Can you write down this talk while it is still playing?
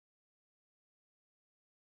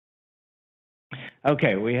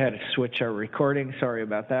Okay, we had to switch our recording. Sorry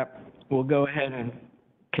about that. We'll go ahead and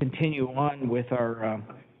continue on with our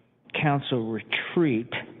council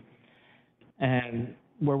retreat. And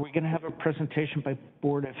were we going to have a presentation by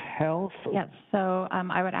Board of Health? Yes, so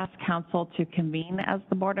I would ask council to convene as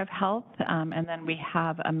the Board of Health, and then we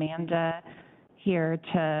have Amanda here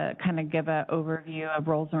to kind of give an overview of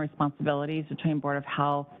roles and responsibilities between Board of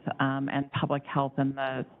Health and public health in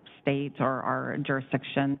the state or our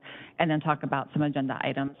jurisdiction, and then talk about some agenda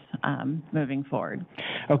items moving forward.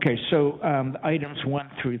 Okay, so items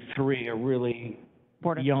 1 through 3 are really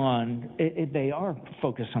beyond, they are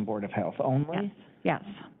focused on Board of Health only? Yes,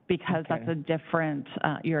 because that's a different,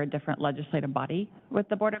 you're a different legislative body with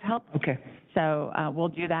the Board of Health. Okay. So we'll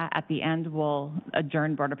do that at the end. We'll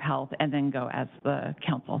adjourn Board of Health and then go as the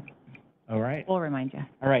council. All right. We'll remind you.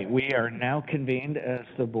 All right, we are now convened as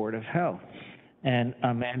the Board of Health. And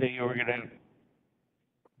Amanda, you were going to...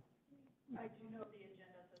 I do know the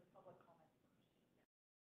agenda says public comment.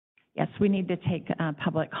 Yes, we need to take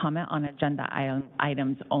public comment on agenda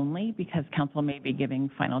items only because council may be giving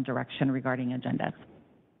final direction regarding agendas.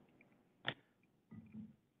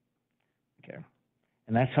 Okay.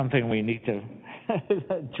 And that's something we need to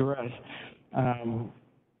address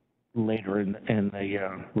later in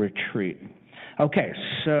the retreat. Okay,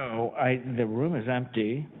 so the room is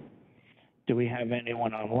empty. Do we have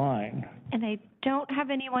anyone online? And I don't have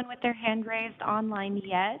anyone with their hand raised online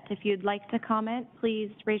yet. If you'd like to comment, please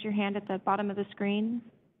raise your hand at the bottom of the screen.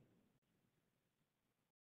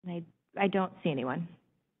 And I don't see anyone.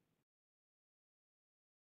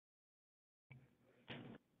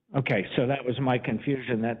 Okay, so that was my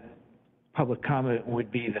confusion, that public comment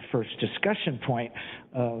would be the first discussion point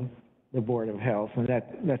of the Board of Health, and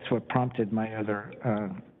that's what prompted my other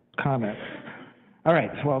comment. All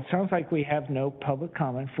right, well, it sounds like we have no public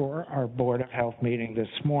comment for our Board of Health meeting this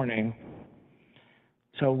morning.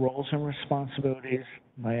 So roles and responsibilities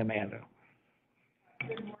by Amanda.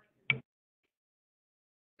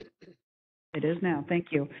 It is now,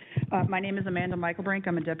 thank you. My name is Amanda Michaelbrink.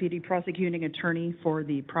 I'm a Deputy Prosecuting Attorney for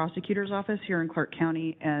the Prosecutor's Office here in Clark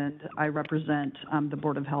County, and I represent the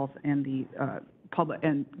Board of Health and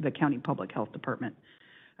the County Public Health Department.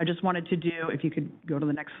 I just wanted to do, if you could go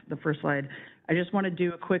to the first slide, I just want to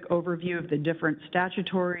do a quick overview of the different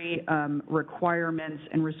statutory requirements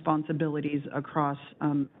and responsibilities across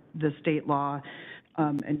the state law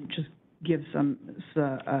and just give an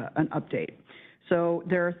update. So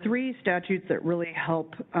there are 3 statutes that really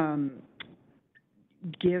help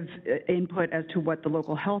give input as to what the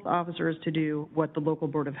local health officer is to do, what the local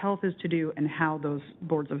Board of Health is to do, and how those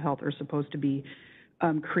boards of health are supposed to be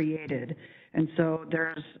created. And so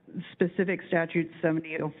there's specific statutes.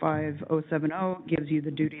 7005-070 gives you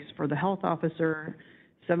the duties for the health officer.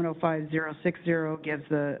 705060 gives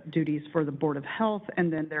the duties for the Board of Health.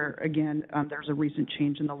 And then there, again, there's a recent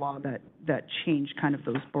change in the law that changed kind of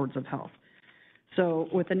those boards of health. So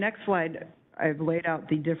with the next slide, I've laid out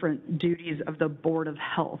the different duties of the Board of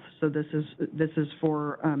Health. So this is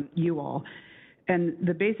for you all. And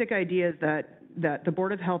the basic idea is that the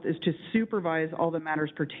Board of Health is to supervise all the matters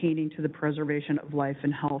pertaining to the preservation of life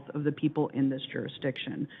and health of the people in this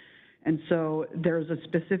jurisdiction. And so there's a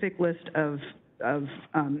specific list of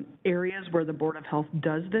areas where the Board of Health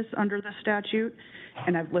does this under the statute,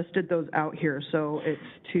 and I've listed those out here. So it's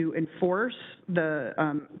to enforce the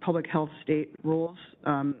public health state rules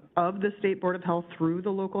of the State Board of Health through the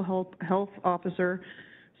local health officer,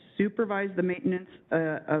 supervise the maintenance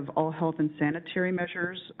of all health and sanitary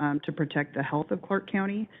measures to protect the health of Clark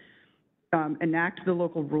County, enact the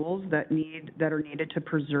local rules that are needed to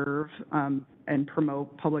preserve and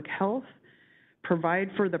promote public health, provide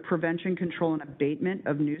for the prevention, control, and abatement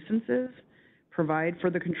of nuisances, provide for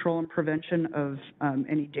the control and prevention of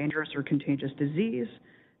any dangerous or contagious disease,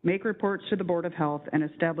 make reports to the Board of Health, and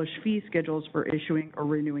establish fee schedules for issuing or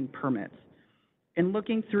renewing permits. In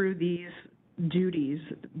looking through these duties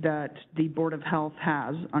that the Board of Health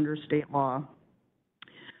has under state law,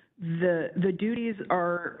 the duties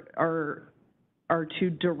are to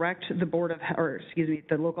direct the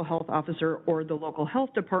the local health officer or the local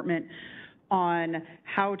health department on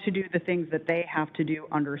how to do the things that they have to do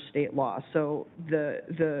under state law. So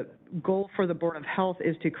the goal for the Board of Health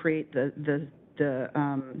is to create the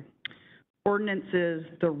ordinances,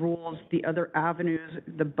 the rules, the other avenues,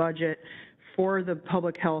 the budget for the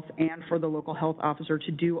public health and for the local health officer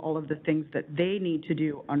to do all of the things that they need to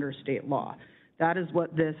do under state law. That is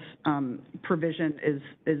what this provision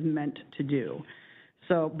is meant to do.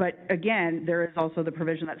 So, but again, there is also the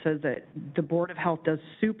provision that says that the Board of Health does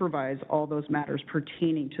supervise all those matters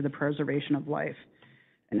pertaining to the preservation of life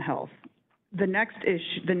and health. the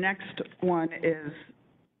next one is,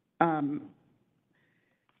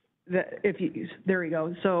 there we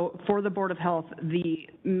go. So for the Board of Health, the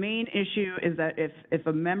main issue is that if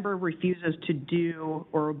a member refuses to do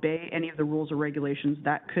or obey any of the rules or regulations,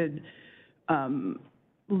 that could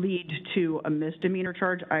lead to a misdemeanor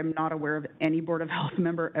charge. I'm not aware of any Board of Health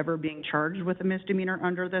member ever being charged with a misdemeanor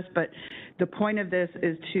under this, but the point of this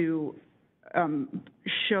is to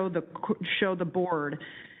show the board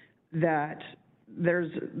that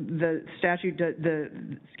there's the statute, the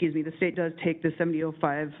state does take the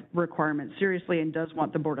 7005 requirement seriously and does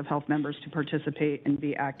want the Board of Health members to participate and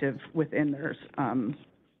be active within their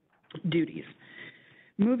duties.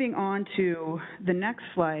 Moving on to the next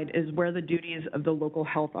slide is where the duties of the local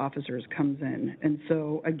health officers comes in. And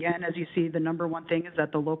so again, as you see, the number one thing is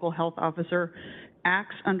that the local health officer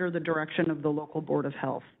acts under the direction of the local Board of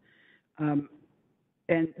Health.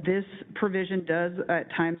 And this provision does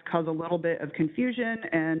at times cause a little bit of confusion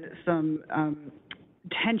and some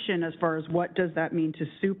tension as far as what does that mean to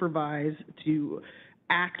supervise, to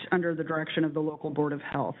act under the direction of the local Board of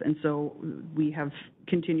Health. And so we have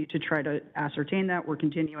continued to try to ascertain that. We're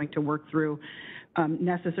continuing to work through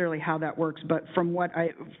necessarily how that works. But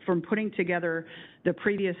from putting together the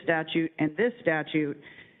previous statute and this statute,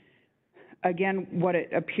 again, what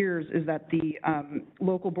it appears is that the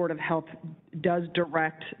local Board of Health does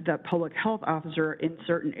direct the public health officer in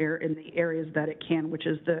certain in the areas that it can, which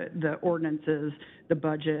is the ordinances, the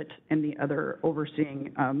budget, and the other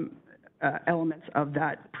overseeing elements of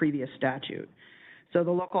that previous statute. So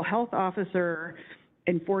the local health officer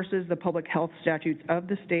enforces the public health statutes of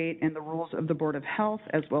the state and the rules of the Board of Health,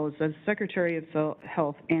 as well as the Secretary of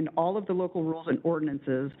Health and all of the local rules and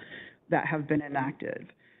ordinances that have been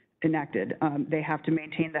enacted. They have to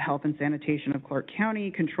maintain the health and sanitation of Clark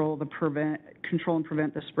County, control and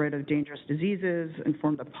prevent the spread of dangerous diseases,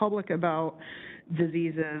 inform the public about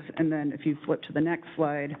diseases, and then if you flip to the next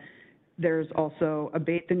slide, there's also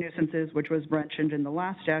abate the nuisances, which was mentioned in the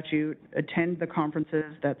last statute, attend the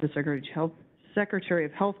conferences that the Secretary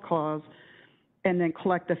of Health calls, and then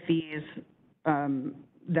collect the fees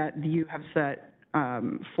that you have set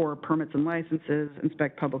for permits and licenses,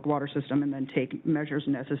 inspect public water system, and then take measures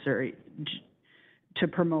necessary to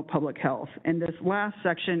promote public health. And this last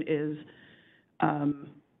section is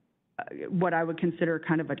what I would consider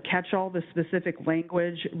kind of a catch-all. The specific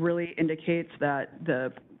language really indicates that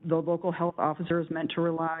the local health officer is meant to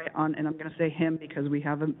rely on, and I'm going to say him because we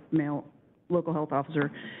have a male local health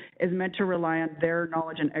officer, is meant to rely on their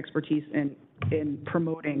knowledge and expertise in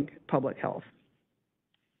promoting public health.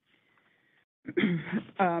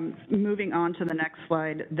 Moving on to the next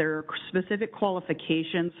slide, there are specific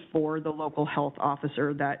qualifications for the local health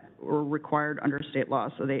officer that were required under state law.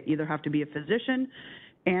 So they either have to be a physician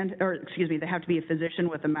they have to be a physician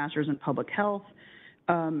with a master's in public health.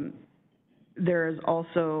 There is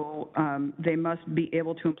also, they must be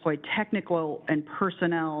able to employ technical and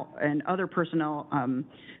personnel and other personnel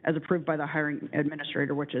as approved by the hiring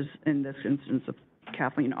administrator, which is in this instance of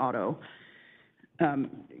Kathleen Otto.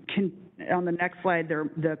 On the next slide,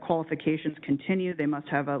 the qualifications continue. They must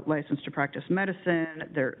have a license to practice medicine.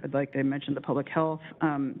 Like I mentioned, the public health.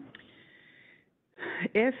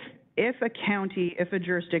 If a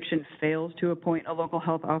jurisdiction fails to appoint a local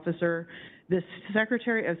health officer, the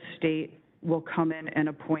Secretary of State will come in and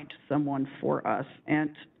appoint someone for us. And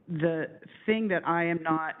the thing that I am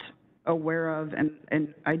not aware of,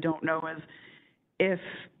 and I don't know, is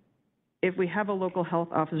if we have a local health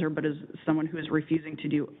officer but is someone who is refusing to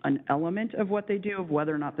do an element of what they do, of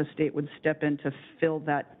whether or not the state would step in to fill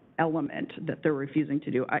that element that they're refusing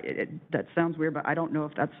to do. That sounds weird, but I don't know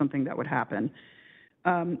if that's something that would happen.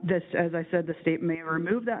 As I said, the state may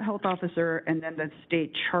remove that health officer, and then the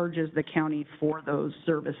state charges the county for those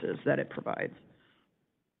services that it provides.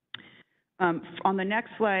 On the next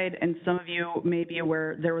slide, and some of you may be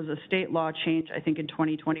aware, there was a state law change, I think in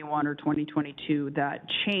 2021 or 2022, that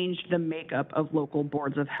changed the makeup of local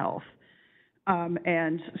boards of health.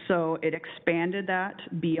 And so it expanded that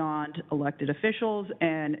beyond elected officials,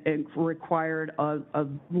 and it required a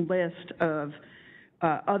list of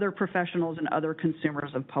other professionals and other consumers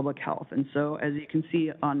of public health. And so as you can see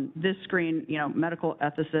on this screen, medical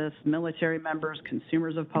ethicists, military members,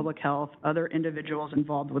 consumers of public health, other individuals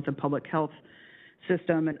involved with the public health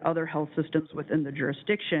system and other health systems within the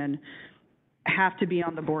jurisdiction have to be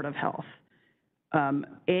on the Board of Health.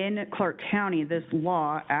 In Clark County, this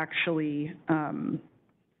law actually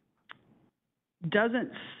doesn't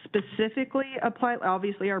specifically apply.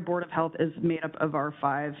 Obviously, our Board of Health is made up of our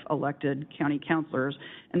 5 elected county councilors,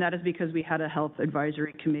 and that is because we had a health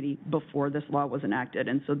advisory committee before this law was enacted.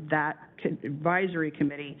 And so that advisory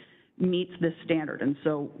committee meets this standard. And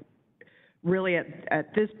so really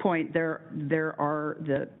at this point, there are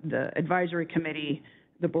the advisory committee,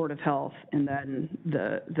 the Board of Health, and then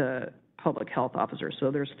the public health officer.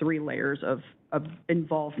 So there's 3 layers of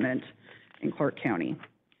involvement in Clark County.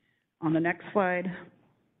 On the next slide.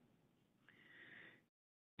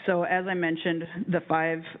 So as I mentioned, the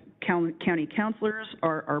 5 county counselors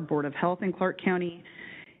are our Board of Health in Clark County.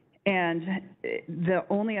 And the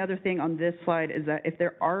only other thing on this slide is that if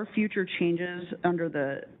there are future changes under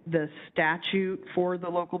the statute for the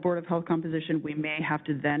local Board of Health composition, we may have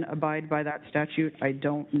to then abide by that statute. I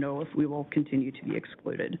don't know if we will continue to be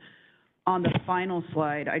excluded. On the final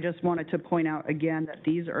slide, I just wanted to point out again that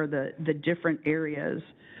these are the different areas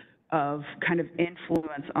of kind of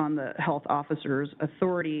influence on the health officer's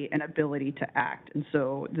authority and ability to act. And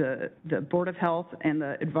so the Board of Health and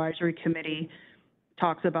the advisory committee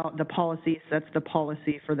talks about the policy, sets the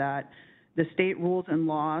policy for that. The state rules and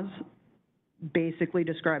laws basically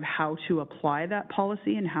describe how to apply that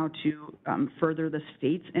policy and how to further the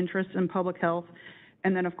state's interests in public health.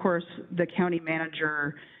 And then, of course, the county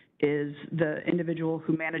manager is the individual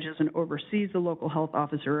who manages and oversees the local health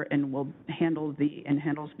officer and will handles the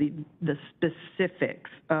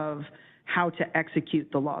specifics of how to execute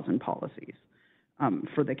the laws and policies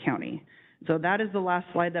for the county. So that is the last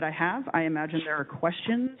slide that I have. I imagine there are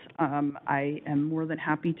questions. I am more than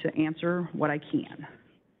happy to answer what I can.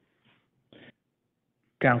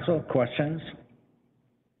 Council, questions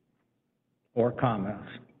or comments?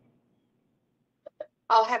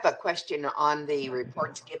 I'll have a question on the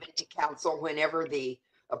reports given to council whenever the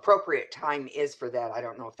appropriate time is for that. I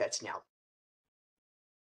don't know if that's now.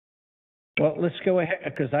 Well, let's go ahead,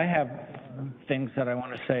 because I have things that I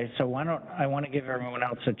want to say. So why don't, I want to give everyone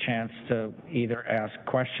else a chance to either ask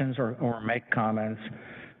questions or make comments.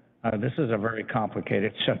 This is a very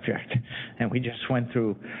complicated subject, and we just went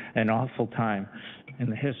through an awful time in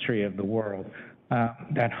the history of the world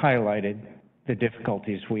that highlighted the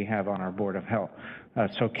difficulties we have on our Board of Health.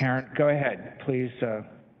 So Karen, go ahead, please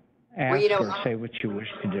ask or say what you wish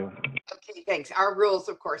to do. Okay, thanks. Our rules,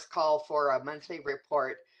 of course, call for a monthly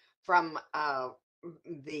report from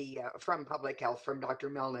from Public Health, from Dr.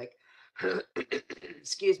 Melnick,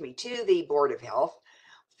 excuse me, to the Board of Health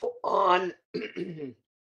on the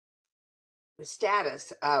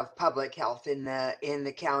status of public health in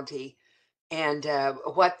the county and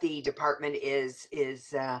what the department is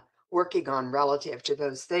working on relative to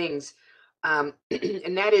those things. And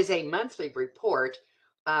that is a monthly report,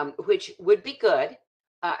 which would be good.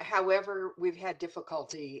 However, we've had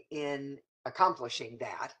difficulty in accomplishing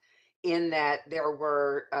that, in that there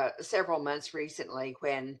were several months recently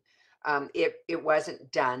when it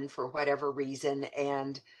wasn't done for whatever reason.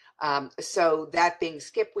 And so that being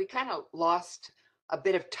skipped, we kind of lost a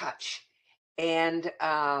bit of touch. And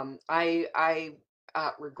I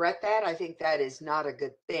regret that. I think that is not a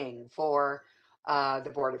good thing for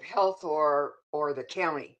the Board of Health or the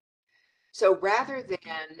county. So rather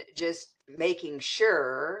than just making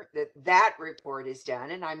sure that that report is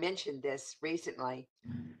done, and I mentioned this recently,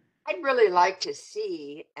 I'd really like to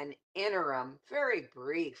see an interim, very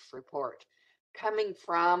brief report coming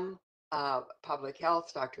from Public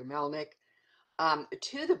Health, Dr. Melnick,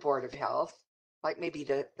 to the Board of Health, like maybe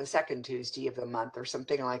the second Tuesday of the month or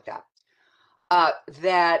something like that,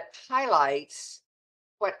 that highlights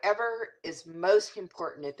whatever is most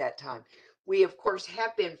important at that time. We, of course,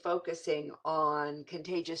 have been focusing on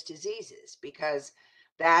contagious diseases because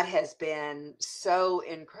that has been so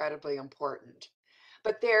incredibly important.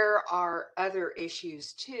 But there are other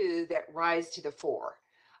issues too that rise to the fore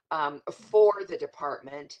for the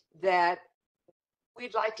department that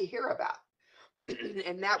we'd like to hear about.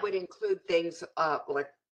 And that would include things like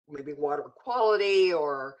maybe water quality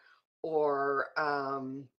or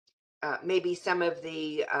maybe some of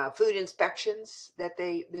the food inspections that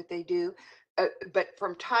they do. But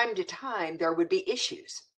from time to time, there would be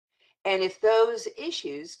issues. And if those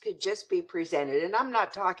issues could just be presented, and I'm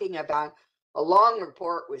not talking about a long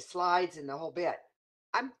report with slides and the whole bit.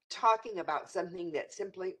 I'm talking about something that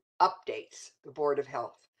simply updates the Board of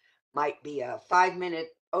Health. Might be a 5-minute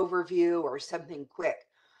overview or something quick.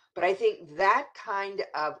 But I think that kind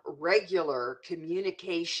of regular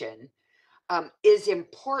communication is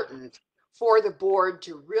important for the board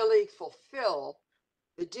to really fulfill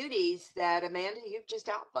the duties that, Amanda, you've just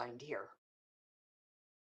outlined here.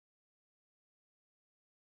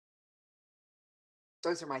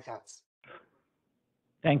 Those are my thoughts.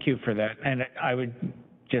 Thank you for that. And I would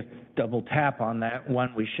just double tap on that.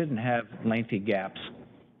 One, we shouldn't have lengthy gaps.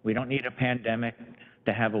 We don't need a pandemic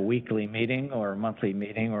to have a weekly meeting or a monthly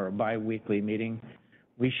meeting or a bi-weekly meeting.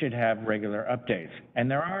 we should have regular updates. And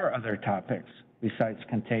there are other topics besides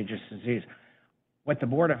contagious disease. What the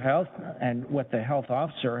Board of Health and what the health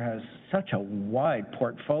officer has such a wide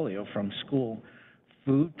portfolio, from school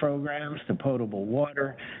food programs to potable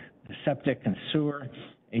water, the septic and sewer,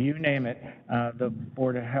 you name it, the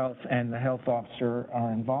Board of Health and the health officer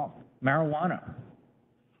are involved. Marijuana,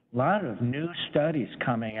 a lot of new studies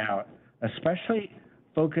coming out, especially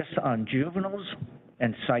focused on juveniles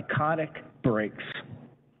and psychotic breaks.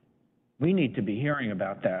 We need to be hearing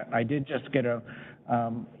about that. I did just get a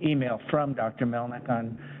email from Dr. Melnick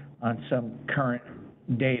on some current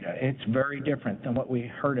data. It's very different than what we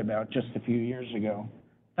heard about just a few years ago.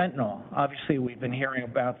 Fentanyl, obviously we've been hearing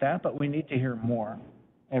about that, but we need to hear more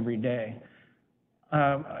every day.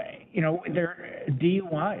 You know, there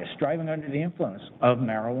DUIs, driving under the influence of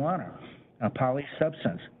marijuana,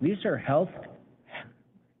 polysubstance. These are health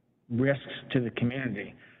risks to the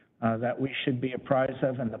community that we should be apprised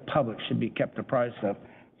of and the public should be kept apprised of.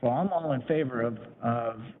 So I'm all in favor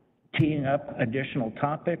of teeing up additional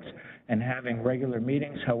topics and having regular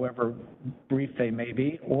meetings, however brief they may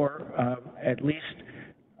be, or at least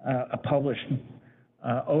a published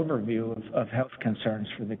overview of health concerns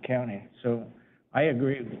for the county. So I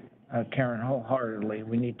agree, Karen, wholeheartedly.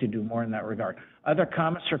 We need to do more in that regard. Other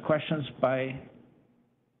comments or questions by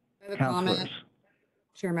councilors?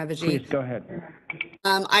 Chair Mevigi. Please go ahead.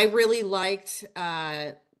 I really liked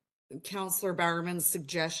Councilor Bowerman's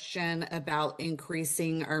suggestion about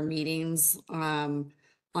increasing our meetings on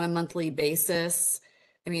a monthly basis.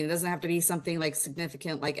 I mean, it doesn't have to be something like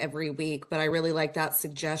significant like every week, but I really like that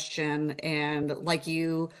suggestion. And like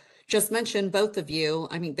you just mentioned, both of you,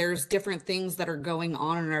 I mean, there's different things that are going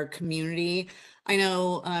on in our community. I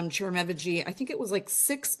know, Chair Mevigi, I think it was like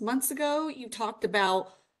 6 months ago, you talked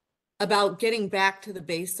about getting back to the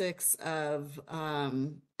basics of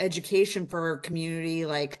education for our community,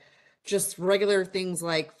 like just regular things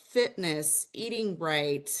like fitness, eating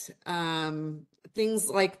right, things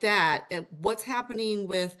like that. And what's happening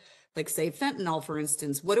with, like, say, fentanyl, for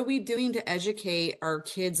instance? What are we doing to educate our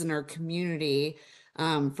kids in our community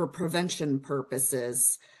for prevention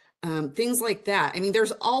purposes? Things like that. I mean,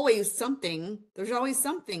 there's always something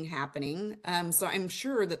happening. So I'm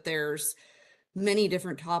sure that there's many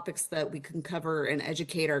different topics that we can cover and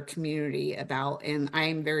educate our community about. And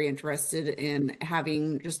I'm very interested in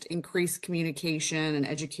having just increased communication and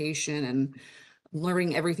education and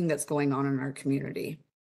learning everything that's going on in our community.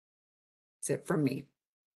 That's it from me.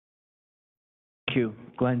 Thank you.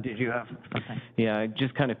 Glenn, did you have something? Yeah, I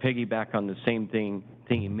just kind of piggyback on the same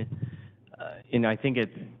theme. And I think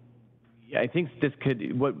this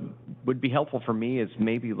could, what would be helpful for me is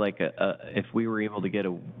maybe like if we were able to get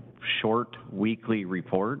a short weekly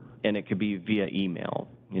report, and it could be via email.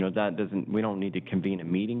 You know, we don't need to convene a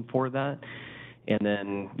meeting for that. And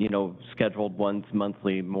then, you know, scheduled once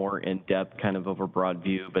monthly, more in-depth, kind of over broad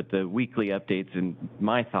view. But the weekly updates, and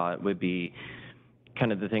my thought would be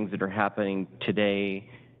kind of the things that are happening today,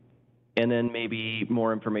 and then maybe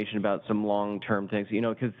more information about some long-term things, you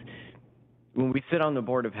know, because when we sit on the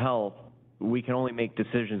Board of Health, we can only make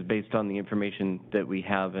decisions based on the information that we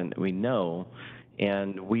have and we know,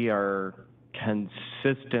 and we are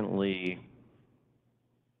consistently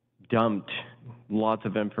dumped lots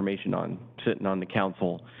of information sitting on the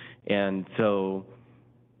council. And so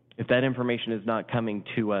if that information is not coming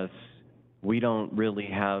to us, we don't really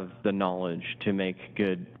have the knowledge to make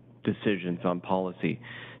good decisions on policy.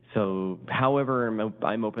 So however,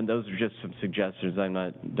 I'm open. Those are just some suggestions.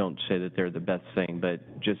 Don't say that they're the best thing,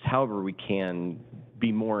 but just however we can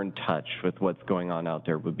be more in touch with what's going on out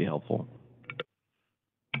there would be helpful.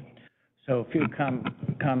 So a few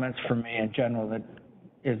comments from me in general that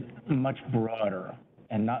is much broader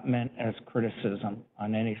and not meant as criticism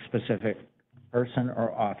on any specific person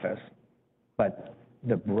or office, but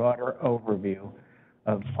the broader overview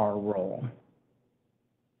of our role.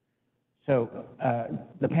 So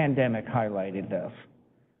the pandemic highlighted this.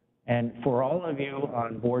 And for all of you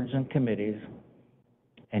on boards and committees,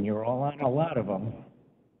 and you're all on a lot of them,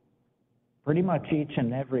 pretty much each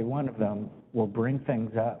and every one of them will bring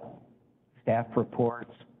things up, staff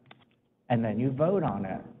reports, and then you vote on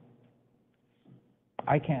it.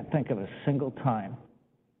 I can't think of a single time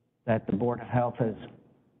that the Board of Health has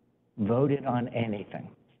voted on anything.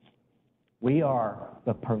 We are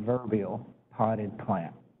the proverbial potted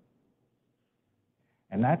plant.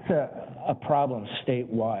 And that's a problem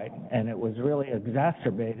statewide, and it was really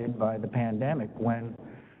exacerbated by the pandemic when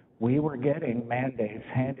we were getting mandates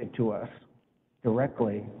handed to us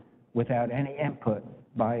directly without any input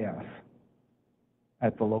by us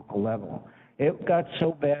at the local level. It got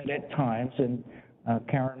so bad at times, and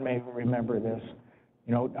Karen may remember this,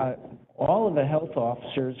 All of the health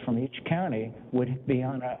officers from each county would be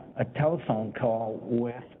on a telephone call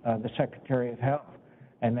with the Secretary of Health,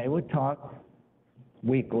 and they would talk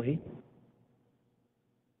weekly.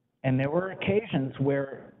 And there were occasions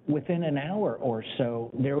where within an hour or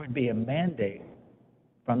so, there would be a mandate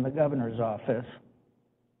from the governor's office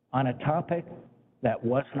on a topic that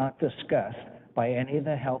was not discussed by any of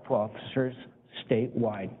the health officers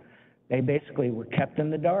statewide. They basically were kept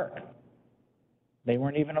in the dark. They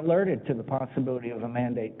weren't even alerted to the possibility of a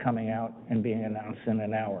mandate coming out and being announced in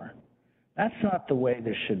an hour. That's not the way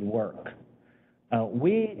this should work.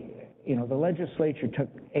 The legislature took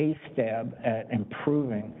a stab at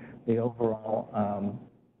improving the overall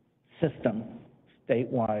system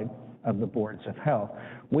statewide of the boards of health.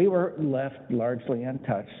 We were left largely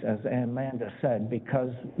untouched, as Amanda said,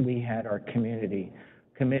 because we had our community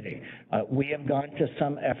committee. We have gone to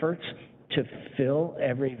some efforts to fill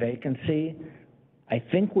every vacancy. I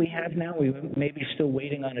think we have now. We may be still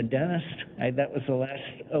waiting on a dentist. That was the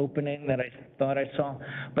last opening that I thought I saw.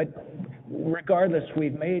 But regardless,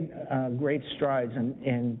 we've made great strides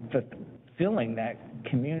in fulfilling that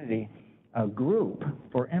community group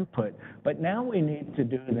for input. But now we need to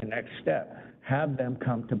do the next step, have them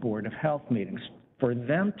come to Board of Health meetings, for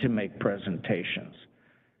them to make presentations.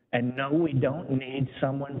 And no, we don't need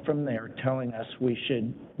someone from there telling us we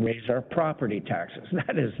should raise our property taxes.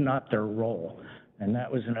 That is not their role. And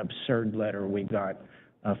that was an absurd letter we got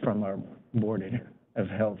from our Board of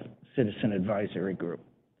Health Citizen Advisory Group.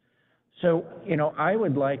 So, I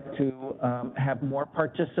would like to have more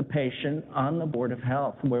participation on the Board of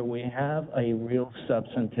Health where we have a real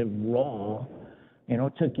substantive role. It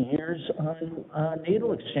took years on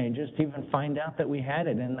needle exchanges to even find out that we had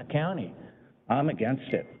it in the county. I'm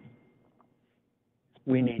against it.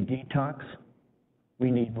 We need detox.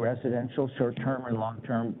 We need residential short-term and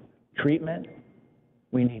long-term treatment.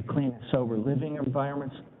 We need clean and sober living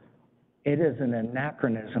environments. It is an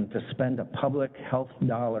anachronism to spend a public health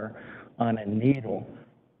dollar on a needle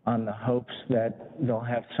on the hopes that they'll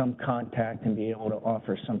have some contact and be able to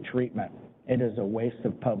offer some treatment. It is a waste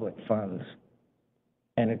of public funds.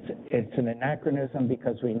 And it's an anachronism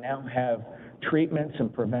because we now have treatments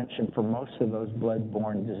and prevention for most of those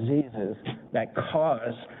blood-borne diseases that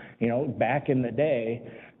cause, back in the day,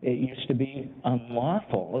 it used to be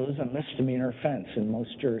unlawful. It was a misdemeanor offense in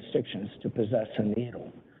most jurisdictions to possess a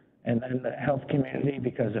needle. And then the health community,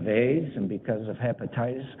 because of AIDS and because of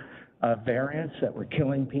hepatitis variants that were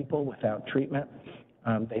killing people without treatment,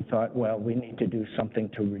 they thought, well, we need to do something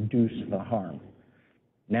to reduce the harm.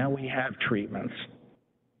 Now we have treatments.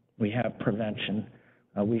 We have prevention.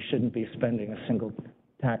 We shouldn't be spending a single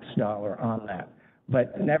tax dollar on that.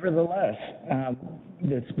 But nevertheless,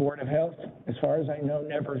 this Board of Health, as far as I know,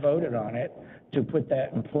 never voted on it to put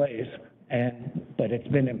that in place. But it's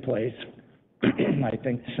been in place, I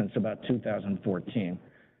think, since about 2014.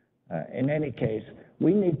 In any case,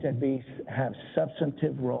 we need to have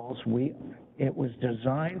substantive roles. It was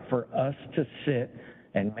designed for us to sit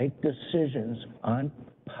and make decisions on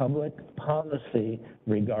public policy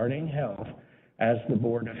regarding health as the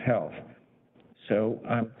Board of Health. So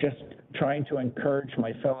I'm just trying to encourage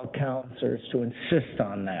my fellow counselors to insist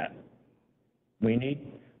on that. We need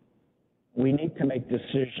to make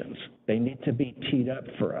decisions. They need to be teed up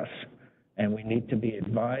for us, and we need to be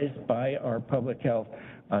advised by our public health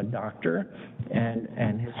doctor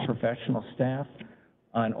and his professional staff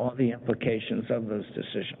on all the implications of those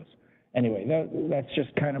decisions. Anyway, that's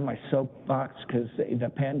just kind of my soapbox, because the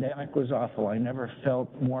pandemic was awful. I never felt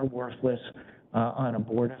more worthless on a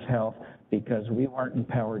Board of Health because we weren't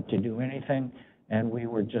empowered to do anything, and we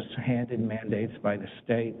were just handed mandates by the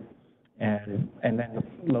state, and then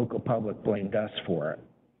the local public blamed us for it.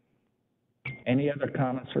 Any other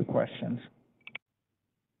comments or questions?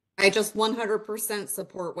 I just 100%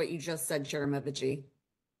 support what you just said, Chair Meviji.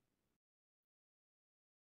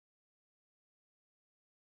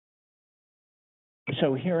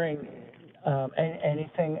 So hearing,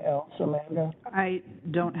 anything else, Amanda? I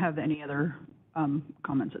don't have any other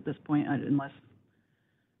comments at this point, unless.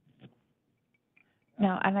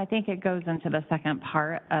 No, and I think it goes into the second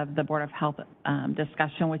part of the Board of Health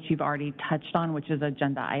discussion, which you've already touched on, which is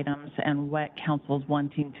agenda items and what council's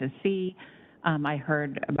wanting to see. I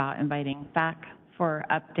heard about inviting FAC for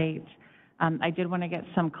updates. I did want to get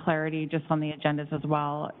some clarity just on the agendas as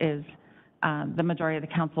well. Is the majority of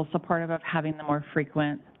the council supportive of having the more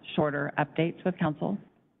frequent, shorter updates with council,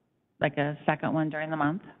 like a second one during the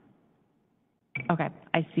month? Okay,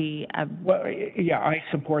 I see. Well, yeah, I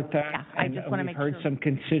support that. Yeah, I just want to make sure. We've heard some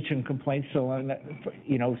constituent complaints along that,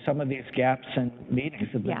 some of these gaps in meetings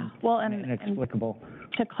have been Yeah, well, and inexplicable.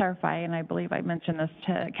 to clarify, and I believe I mentioned this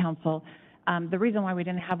to council, the reason why we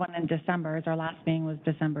didn't have one in December is our last meeting was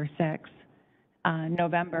December 6th.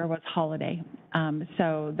 November was holiday.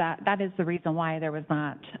 So that is the reason why there was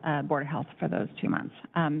not Board of Health for those 2 months.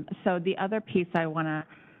 So the other piece I want to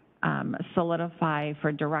solidify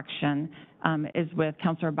for direction is with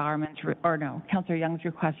Councilor Councilor Young's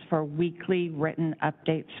request for weekly written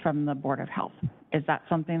updates from the Board of Health. Is that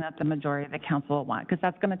something that the majority of the council will want? Because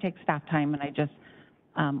that's going to take staff time, and I just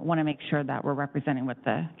want to make sure that we're representing what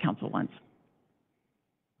the council wants.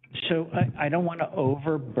 So I don't want to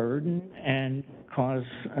overburden and cause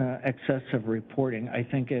excessive reporting. I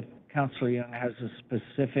think if Councilor Young has a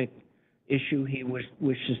specific issue he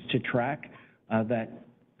wishes to track, that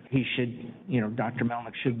he should, Dr.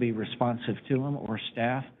 Melnick should be responsive to him or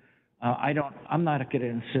staff. I'm not going to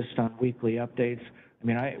insist on weekly updates. I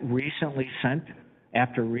mean, I recently sent,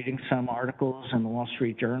 after reading some articles in the Wall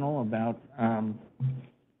Street Journal about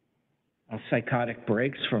psychotic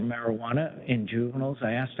breaks from marijuana in juveniles,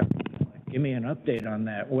 I asked him, give me an update on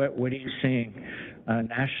that. What are you seeing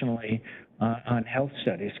nationally on health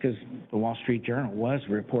studies? Because the Wall Street Journal was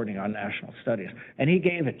reporting on national studies. And he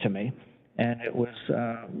gave it to me. And it was,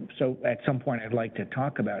 so at some point I'd like to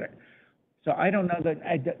talk about it. So I don't know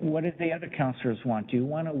what do the other counselors want? Do you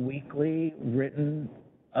want a weekly written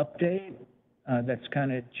update that's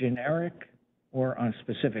kind of generic or on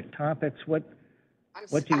specific topics? What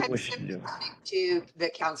do you wish to do? I'm sympathetic to the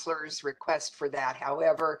counselor's request for that.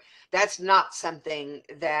 However, that's not something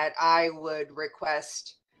that I would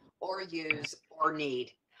request or use or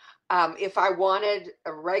need. If I wanted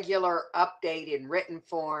a regular update in written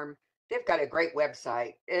form, they've got a great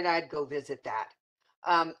website, and I'd go visit that.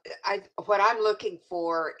 What I'm looking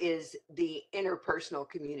for is the interpersonal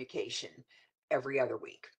communication every other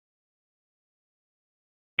week.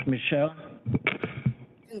 Michelle?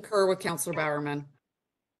 Concur with Councilor Bowerman.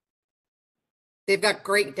 They've got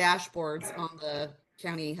great dashboards on the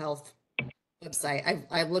county health website.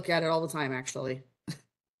 I look at it all the time, actually.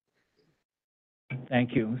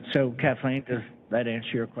 Thank you. So Kathleen, does that answer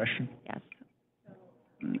your question? Yes.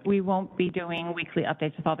 We won't be doing weekly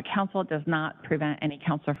updates with all the council. It does not prevent any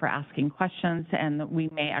counselor from asking questions, and we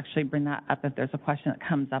may actually bring that up if there's a question that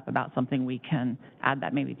comes up about something. We can add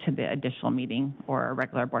that maybe to the additional meeting or a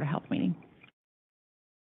regular Board of Health meeting.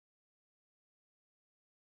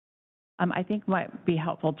 I think might be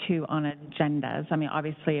helpful too on agendas. I mean,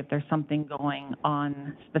 obviously, if there's something going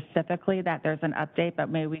on specifically that there's an update,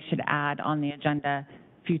 but maybe we should add on the agenda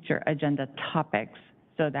future agenda topics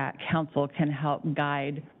so that council can help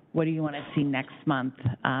guide what do you want to see next month,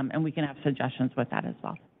 and we can have suggestions with that as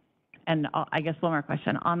well. And I guess one more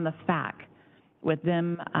question on the FAC. With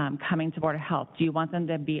them coming to Board of Health, do you want them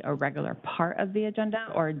to be a regular part of the agenda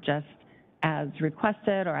or just as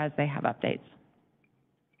requested or as they have updates?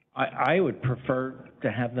 I would prefer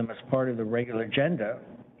to have them as part of the regular agenda.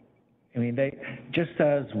 I mean, just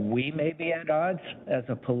as we may be at odds as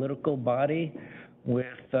a political body with,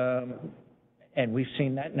 and we've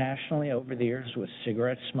seen that nationally over the years with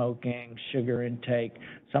cigarette smoking, sugar intake.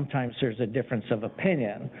 Sometimes there's a difference of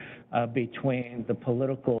opinion between the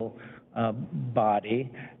political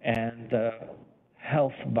body and the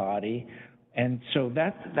health body. And so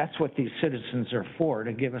that's what these citizens are for,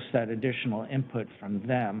 to give us that additional input from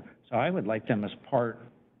them. So I would like them as part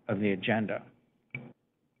of the agenda.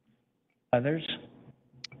 Others?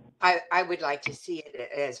 I would like to see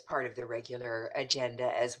it as part of the regular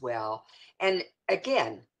agenda as well. And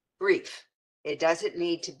again, brief. It doesn't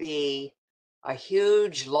need to be a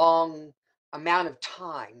huge, long amount of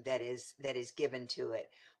time that is given to it.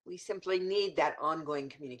 We simply need that ongoing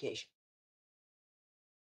communication.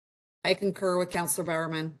 I concur with Councilor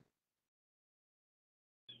Bowerman.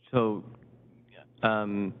 So,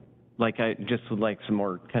 I just would like some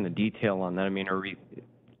more kind of detail on that. I mean, are we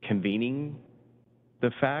convening the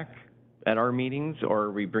FAC at our meetings, or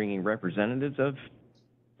are we bringing representatives of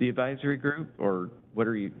the advisory group, or what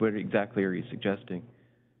exactly are you suggesting?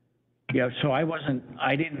 Yeah, so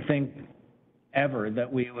I didn't think ever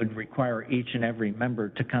that we would require each and every member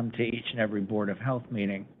to come to each and every Board of Health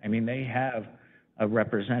meeting. I mean, they have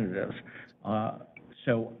representatives.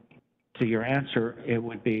 So to your answer, it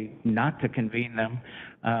would be not to convene them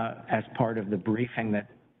as part of the briefing that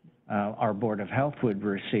our Board of Health would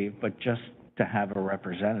receive, but just to have a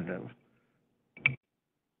representative.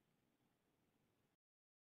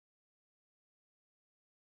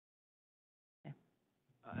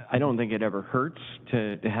 I don't think it ever hurts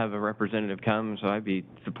to have a representative come, so I'd be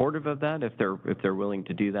supportive of that if they're willing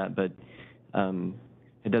to do that. But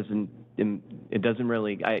it doesn't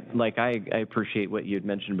really. I appreciate what you had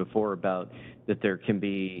mentioned before about that there can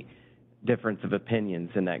be difference of opinions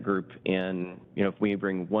in that group. And, you know, if we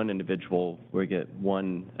bring one individual, we get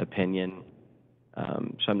one opinion.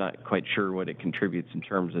 So I'm not quite sure what it contributes in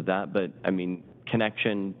terms of that, but I mean,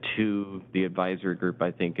 connection to the advisory group,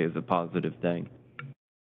 I think, is a positive thing.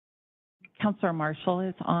 Councilor Marshall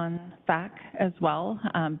is on FAC as well,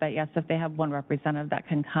 but yes, if they have one representative that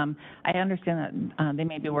can come, I understand that they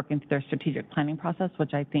may be working through their strategic planning process,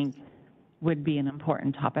 which I think would be an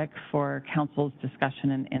important topic for council's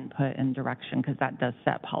discussion and input and direction, because that does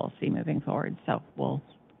set policy moving forward. So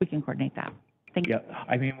we can coordinate that. Thank you. Yeah,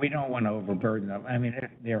 I mean, we don't want to overburden them. I mean,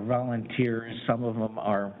 they're volunteers. Some of them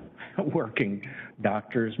are working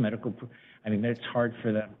doctors, I mean, it's hard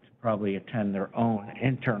for them to probably attend their own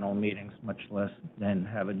internal meetings, much less than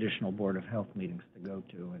have additional Board of Health meetings to go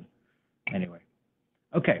to. And anyway,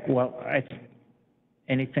 okay, well,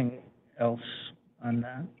 anything else on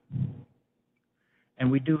that? And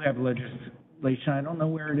we do have legislation. I don't know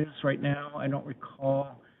where it is right now. I don't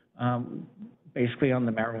recall, basically on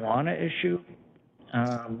the marijuana issue,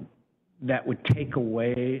 that would take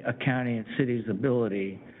away a county and city's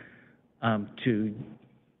ability to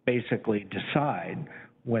basically decide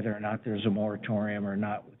whether or not there's a moratorium or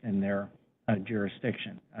not within their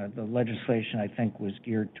jurisdiction. The legislation, I think, was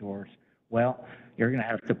geared towards, well, you're going to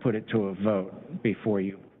have to put it to a vote before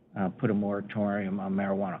you put a moratorium on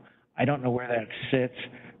marijuana. I don't know where that sits,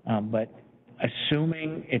 but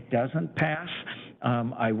assuming it doesn't pass,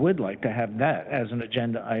 I would like to have that as an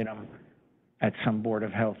agenda item at some Board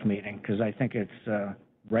of Health meeting, because I think it's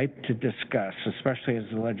ripe to discuss, especially as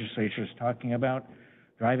the legislature is talking about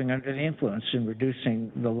driving under the influence and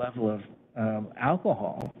reducing the level of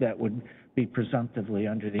alcohol that would be presumptively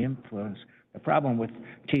under the influence. The problem with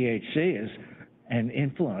THC is, and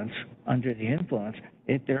influence, under the influence,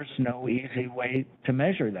 there's no easy way to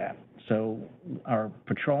measure that. So our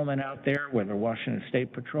patrolmen out there, whether Washington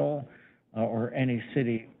State Patrol or any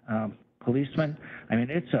city policeman, I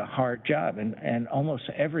mean, it's a hard job, and almost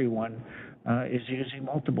everyone is using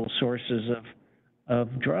multiple sources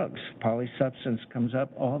of drugs. Polysubstance comes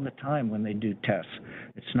up all the time when they do tests.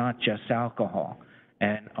 It's not just alcohol.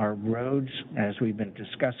 And our roads, as we've been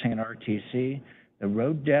discussing in RTC, the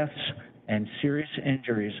road deaths and serious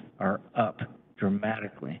injuries are up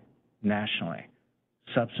dramatically nationally.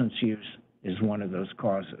 Substance use is one of those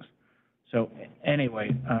causes. So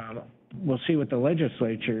anyway, we'll see what the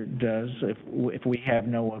legislature does if we have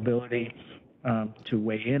no ability to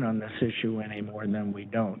weigh in on this issue any more than we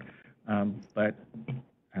don't. But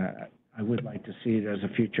I would like to see it as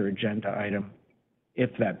a future agenda item if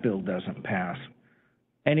that bill doesn't pass.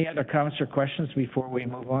 Any other comments or questions before we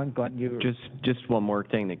move on? Glenn, you just one more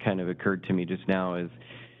thing that kind of occurred to me just now is,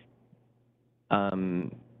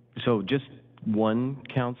 so just one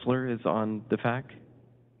counselor is on the FAC?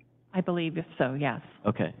 I believe so, yes.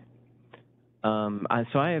 Okay.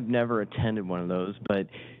 So I have never attended one of those, but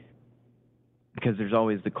because there's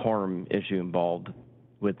always the quorum issue involved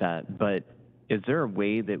with that. But is there a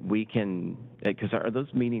way that we can, because are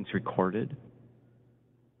those meetings recorded?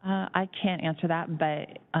 I can't answer that,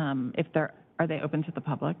 but are they open to the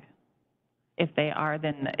public? If they are,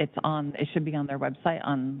 then it should be on their website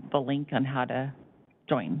on the link on how to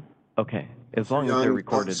join. Okay, as long as they're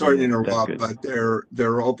recorded. Sorry to interrupt, but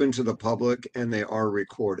they're open to the public and they are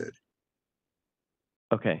recorded.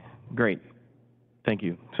 Okay, great. Thank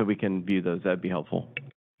you. So we can view those. That'd be helpful.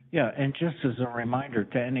 Yeah, and just as a reminder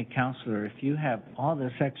to any counselor, if you have all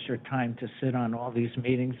this extra time to sit on all these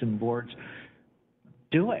meetings and boards,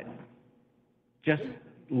 do it. Just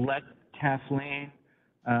let Kathleen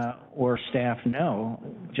or staff know,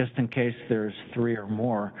 just in case there's 3 or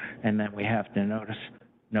more, and then we have to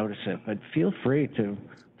notice it. But feel free to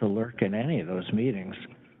lurk in any of those meetings.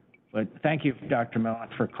 But thank you, Dr. Mellon,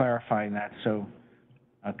 for clarifying that, so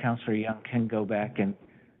Councilor Young can go back and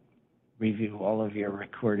review all of your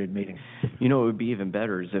recorded meetings. You know, it would be even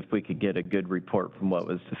better is if we could get a good report from what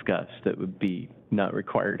was discussed. That would be not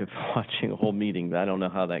required of watching a whole meeting. I don't know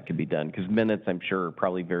how that could be done, because minutes, I'm sure, are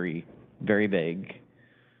probably very, very vague.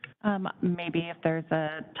 Maybe if there's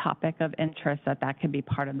a topic of interest, that could be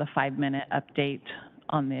part of the 5-minute update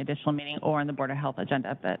on the additional meeting or on the Board of Health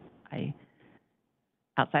agenda. But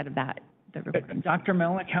outside of that, Dr.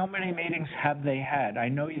 Melnick, how many meetings have they had? I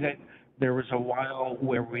know that there was a while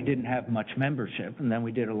where we didn't have much membership, and then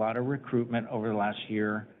we did a lot of recruitment over the last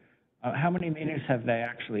year. How many meetings have they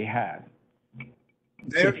actually had?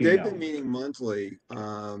 They've been meeting monthly.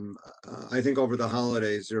 I think over the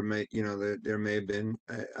holidays there may have been,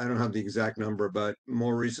 I don't have the exact number, but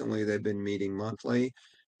more recently they've been meeting monthly,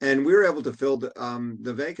 and we were able to fill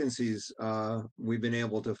the vacancies. We've been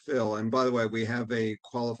able to fill, and by the way, we have a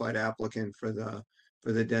qualified applicant for the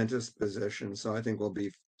for the dentist position. So I think we'll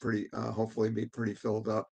be pretty, hopefully be pretty filled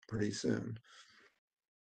up pretty soon.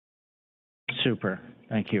 Super,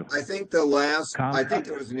 thank you. I think I think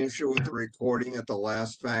there was an issue with the recording at the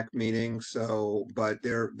last FAC meeting, so, but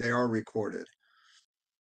they are recorded.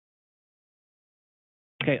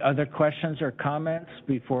 Okay, other questions or comments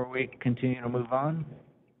before we continue to move on?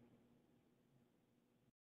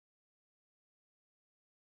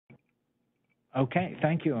 Okay,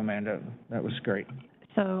 thank you, Amanda. That was great.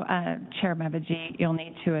 So, Chair Mevaji, you'll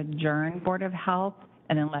need to adjourn Board of Health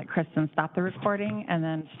and then let Kristen stop the recording and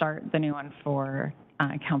then start the new one for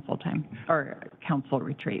council time or council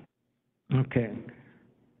retreat. Okay.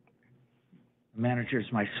 Manager's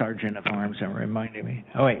my sergeant of arms and reminding me.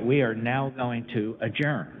 All right, we are now going to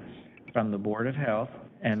adjourn from the Board of Health,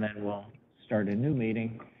 and then we'll start a new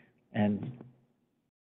meeting. And